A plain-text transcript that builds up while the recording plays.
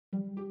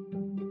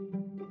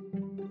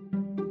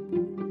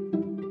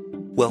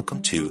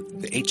Welcome to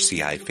the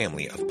HCI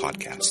family of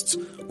podcasts.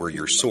 We're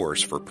your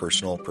source for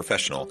personal,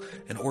 professional,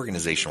 and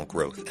organizational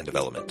growth and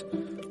development.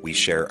 We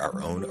share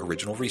our own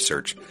original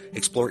research,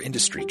 explore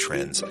industry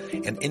trends,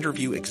 and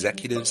interview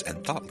executives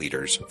and thought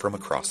leaders from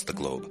across the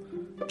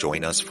globe.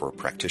 Join us for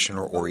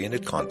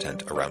practitioner-oriented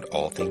content around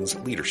all things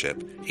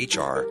leadership,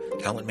 HR,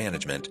 talent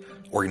management,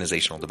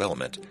 organizational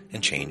development,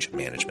 and change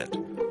management.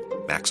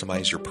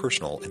 Maximize your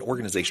personal and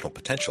organizational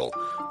potential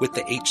with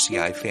the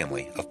HCI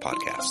family of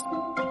podcasts.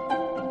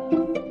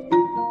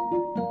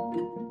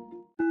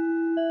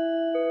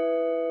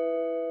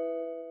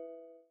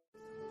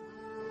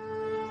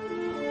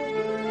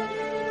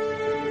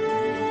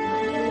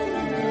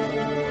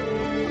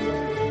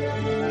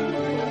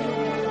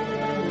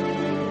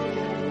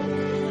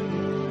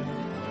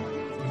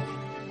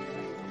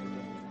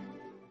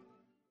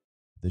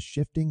 The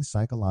Shifting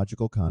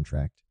Psychological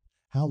Contract,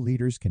 How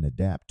Leaders Can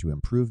Adapt to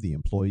Improve the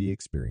Employee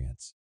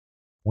Experience.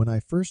 When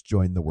I first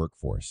joined the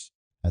workforce,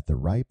 at the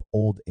ripe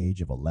old age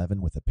of 11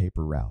 with a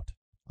paper route,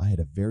 I had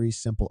a very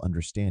simple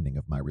understanding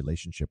of my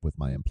relationship with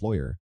my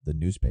employer, the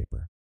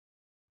newspaper.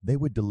 They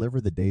would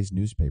deliver the day's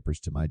newspapers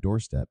to my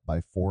doorstep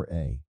by 4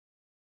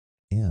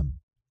 a.m.,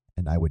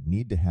 and I would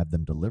need to have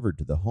them delivered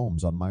to the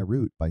homes on my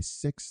route by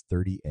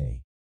 6:30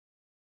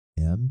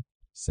 a.m.,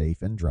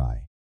 safe and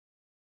dry.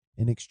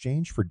 In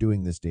exchange for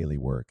doing this daily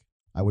work,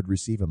 I would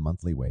receive a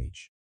monthly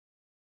wage.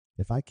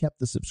 If I kept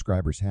the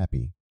subscribers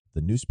happy, the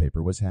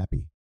newspaper was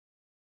happy.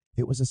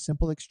 It was a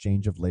simple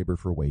exchange of labor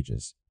for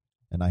wages,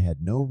 and I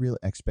had no real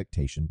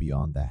expectation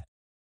beyond that.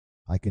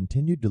 I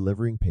continued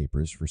delivering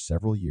papers for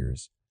several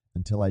years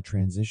until I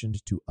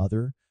transitioned to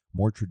other,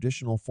 more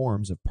traditional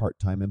forms of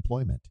part-time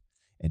employment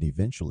and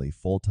eventually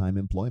full-time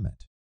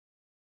employment.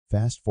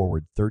 Fast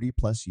forward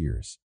 30-plus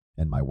years,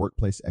 and my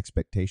workplace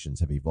expectations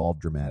have evolved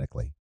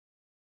dramatically.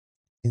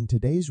 In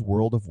today's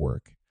world of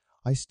work,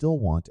 I still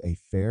want a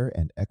fair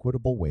and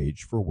equitable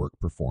wage for work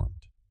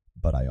performed,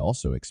 but I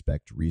also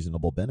expect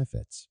reasonable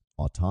benefits,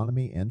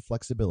 autonomy, and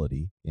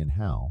flexibility in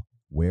how,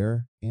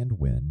 where, and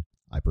when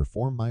I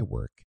perform my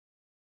work.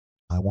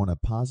 I want a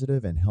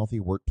positive and healthy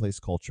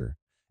workplace culture,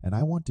 and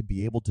I want to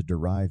be able to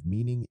derive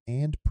meaning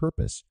and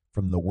purpose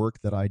from the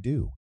work that I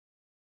do.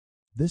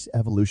 This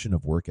evolution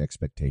of work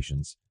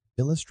expectations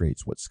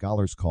illustrates what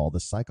scholars call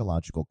the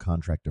psychological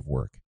contract of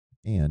work,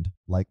 and,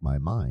 like my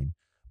mind,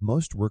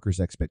 most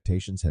workers'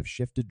 expectations have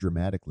shifted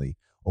dramatically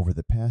over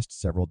the past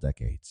several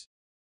decades.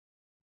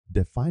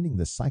 Defining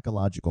the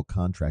psychological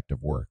contract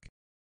of work,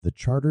 the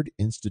Chartered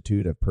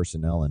Institute of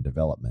Personnel and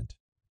Development,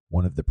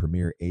 one of the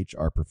premier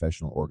HR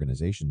professional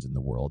organizations in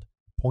the world,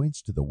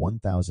 points to the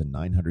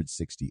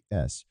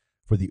 1960S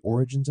for the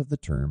origins of the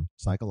term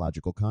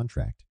psychological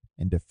contract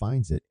and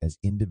defines it as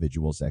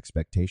individuals'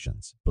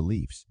 expectations,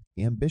 beliefs,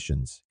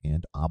 ambitions,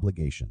 and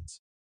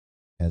obligations,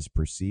 as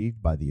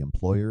perceived by the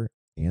employer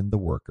and the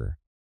worker.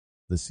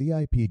 The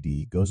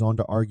CIPD goes on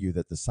to argue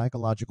that the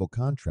psychological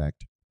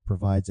contract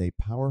provides a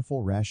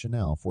powerful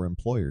rationale for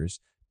employers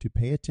to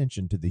pay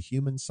attention to the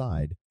human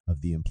side of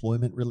the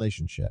employment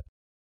relationship.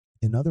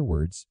 In other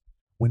words,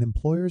 when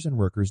employers and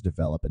workers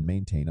develop and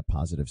maintain a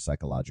positive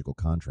psychological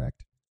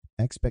contract,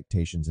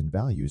 expectations and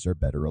values are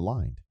better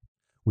aligned,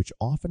 which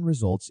often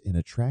results in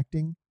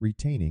attracting,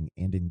 retaining,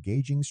 and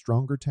engaging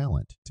stronger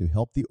talent to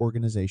help the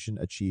organization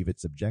achieve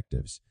its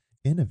objectives,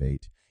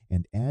 innovate,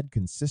 and add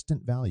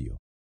consistent value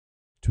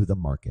to the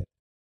market.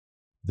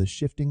 The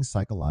Shifting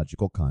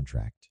Psychological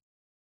Contract.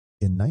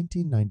 In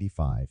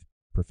 1995,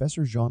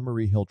 Professor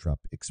Jean-Marie Hiltrup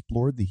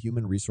explored the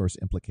human resource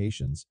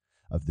implications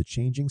of the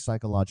changing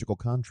psychological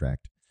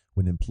contract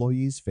when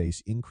employees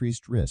face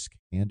increased risk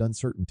and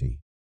uncertainty.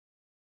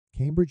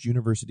 Cambridge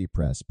University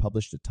Press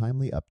published a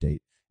timely update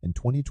in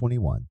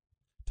 2021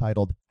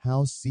 titled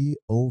How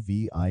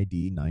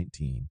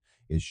COVID-19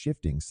 is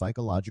Shifting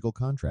Psychological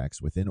Contracts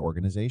Within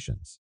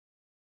Organizations.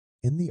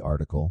 In the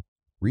article,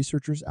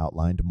 researchers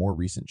outlined more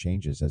recent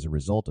changes as a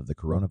result of the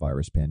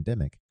coronavirus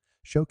pandemic,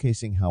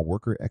 showcasing how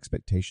worker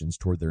expectations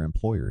toward their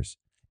employers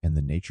and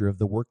the nature of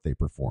the work they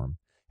perform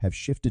have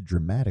shifted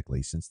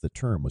dramatically since the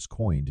term was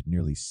coined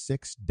nearly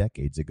 6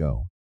 decades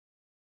ago.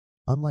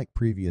 Unlike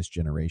previous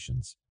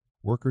generations,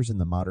 workers in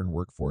the modern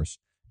workforce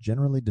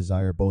generally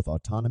desire both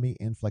autonomy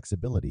and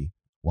flexibility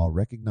while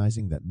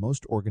recognizing that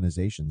most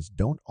organizations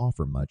don't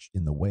offer much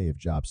in the way of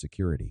job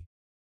security.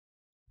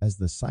 As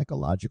the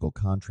psychological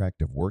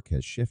contract of work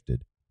has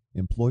shifted,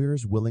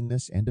 employers'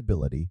 willingness and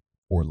ability,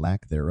 or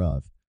lack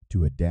thereof,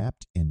 to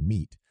adapt and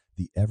meet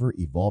the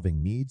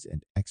ever-evolving needs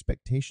and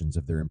expectations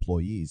of their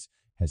employees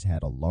has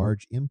had a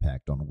large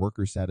impact on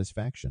worker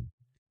satisfaction,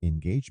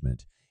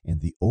 engagement,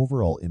 and the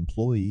overall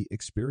employee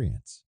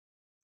experience.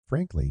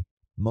 Frankly,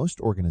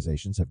 most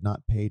organizations have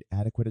not paid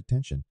adequate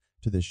attention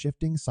to the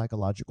shifting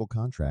psychological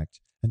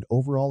contract and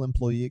overall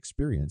employee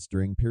experience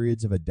during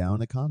periods of a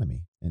down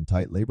economy and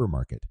tight labor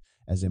market,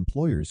 as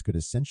employers could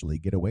essentially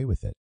get away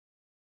with it.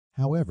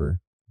 However,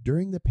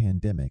 during the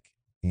pandemic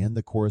and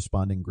the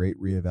corresponding great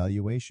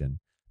reevaluation,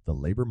 the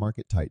labor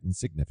market tightened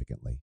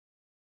significantly.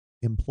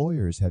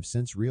 Employers have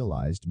since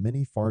realized,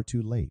 many far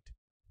too late,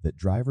 that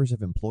drivers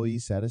of employee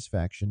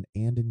satisfaction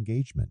and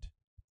engagement,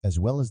 as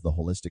well as the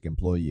holistic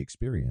employee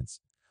experience,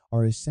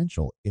 are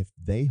essential if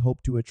they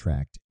hope to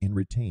attract and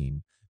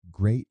retain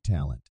great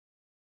talent.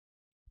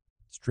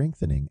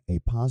 Strengthening a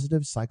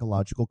positive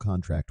psychological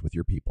contract with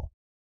your people.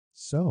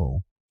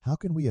 So, how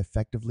can we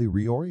effectively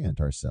reorient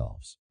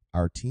ourselves,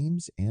 our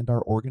teams, and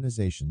our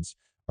organizations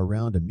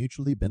around a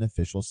mutually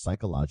beneficial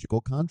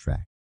psychological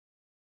contract?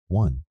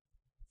 1.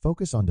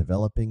 Focus on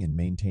developing and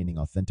maintaining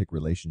authentic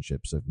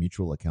relationships of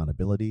mutual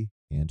accountability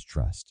and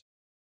trust.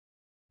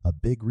 A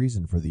big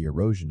reason for the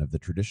erosion of the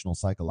traditional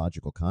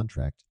psychological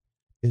contract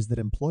is that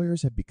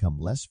employers have become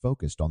less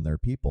focused on their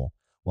people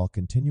while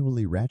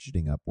continually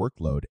ratcheting up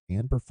workload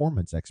and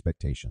performance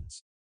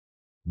expectations.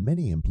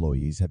 Many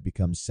employees have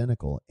become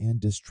cynical and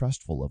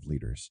distrustful of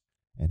leaders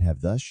and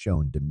have thus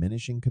shown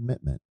diminishing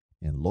commitment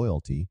and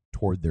loyalty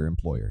toward their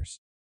employers.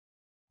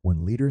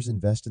 When leaders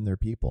invest in their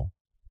people,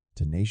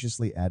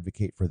 tenaciously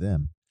advocate for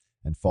them,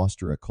 and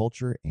foster a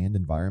culture and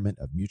environment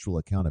of mutual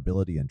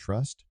accountability and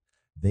trust,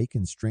 they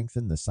can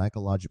strengthen the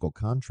psychological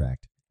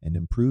contract and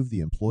improve the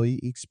employee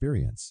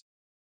experience.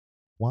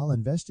 While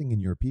investing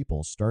in your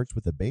people starts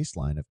with a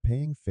baseline of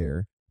paying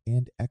fair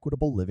and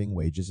equitable living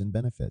wages and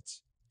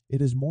benefits,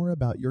 it is more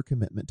about your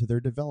commitment to their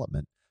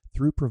development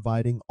through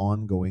providing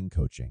ongoing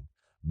coaching,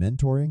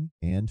 mentoring,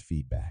 and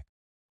feedback.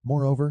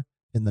 Moreover,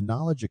 in the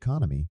knowledge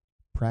economy,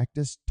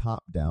 practice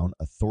top-down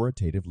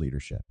authoritative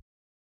leadership.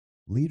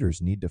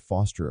 Leaders need to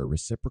foster a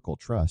reciprocal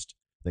trust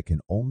that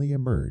can only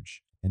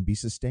emerge and be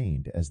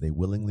sustained as they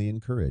willingly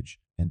encourage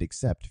and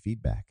accept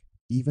feedback,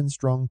 even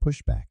strong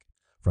pushback,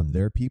 from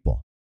their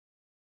people.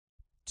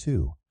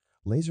 2.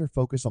 Laser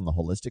focus on the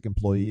holistic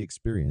employee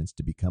experience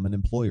to become an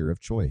employer of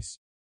choice.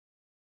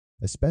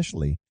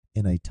 Especially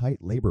in a tight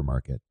labor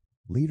market,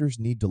 leaders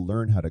need to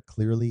learn how to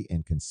clearly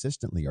and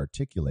consistently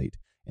articulate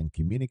and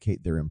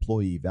communicate their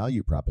employee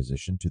value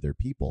proposition to their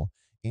people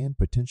and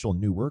potential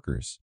new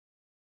workers.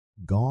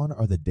 Gone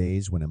are the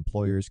days when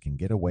employers can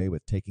get away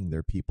with taking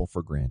their people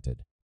for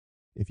granted.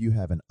 If you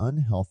have an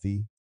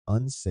unhealthy,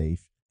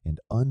 unsafe, and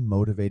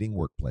unmotivating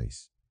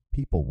workplace,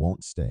 people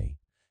won't stay,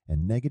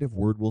 and negative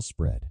word will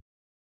spread.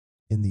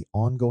 In the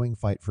ongoing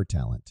fight for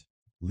talent,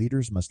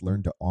 leaders must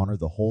learn to honor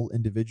the whole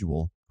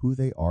individual, who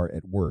they are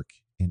at work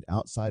and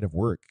outside of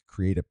work,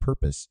 create a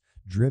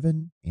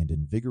purpose-driven and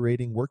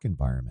invigorating work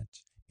environment,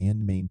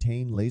 and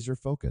maintain laser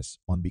focus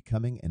on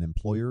becoming an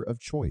employer of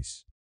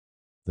choice.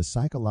 The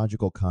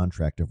psychological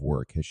contract of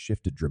work has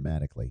shifted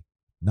dramatically,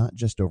 not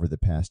just over the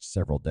past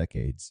several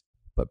decades,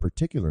 but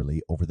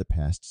particularly over the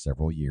past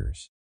several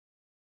years.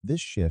 This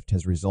shift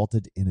has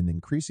resulted in an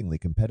increasingly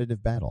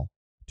competitive battle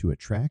to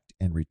attract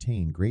and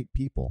retain great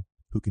people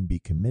who can be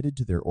committed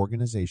to their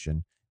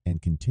organization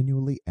and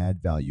continually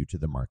add value to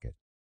the market.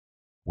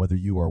 Whether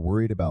you are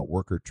worried about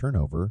worker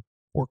turnover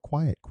or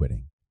quiet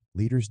quitting,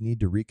 leaders need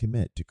to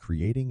recommit to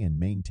creating and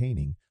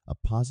maintaining a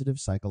positive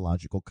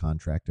psychological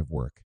contract of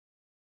work.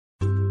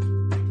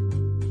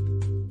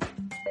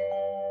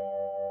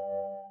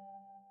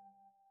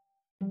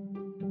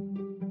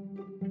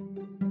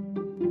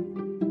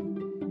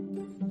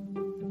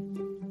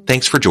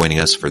 Thanks for joining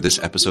us for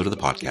this episode of the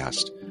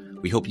podcast.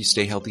 We hope you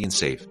stay healthy and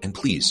safe, and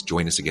please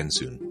join us again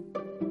soon.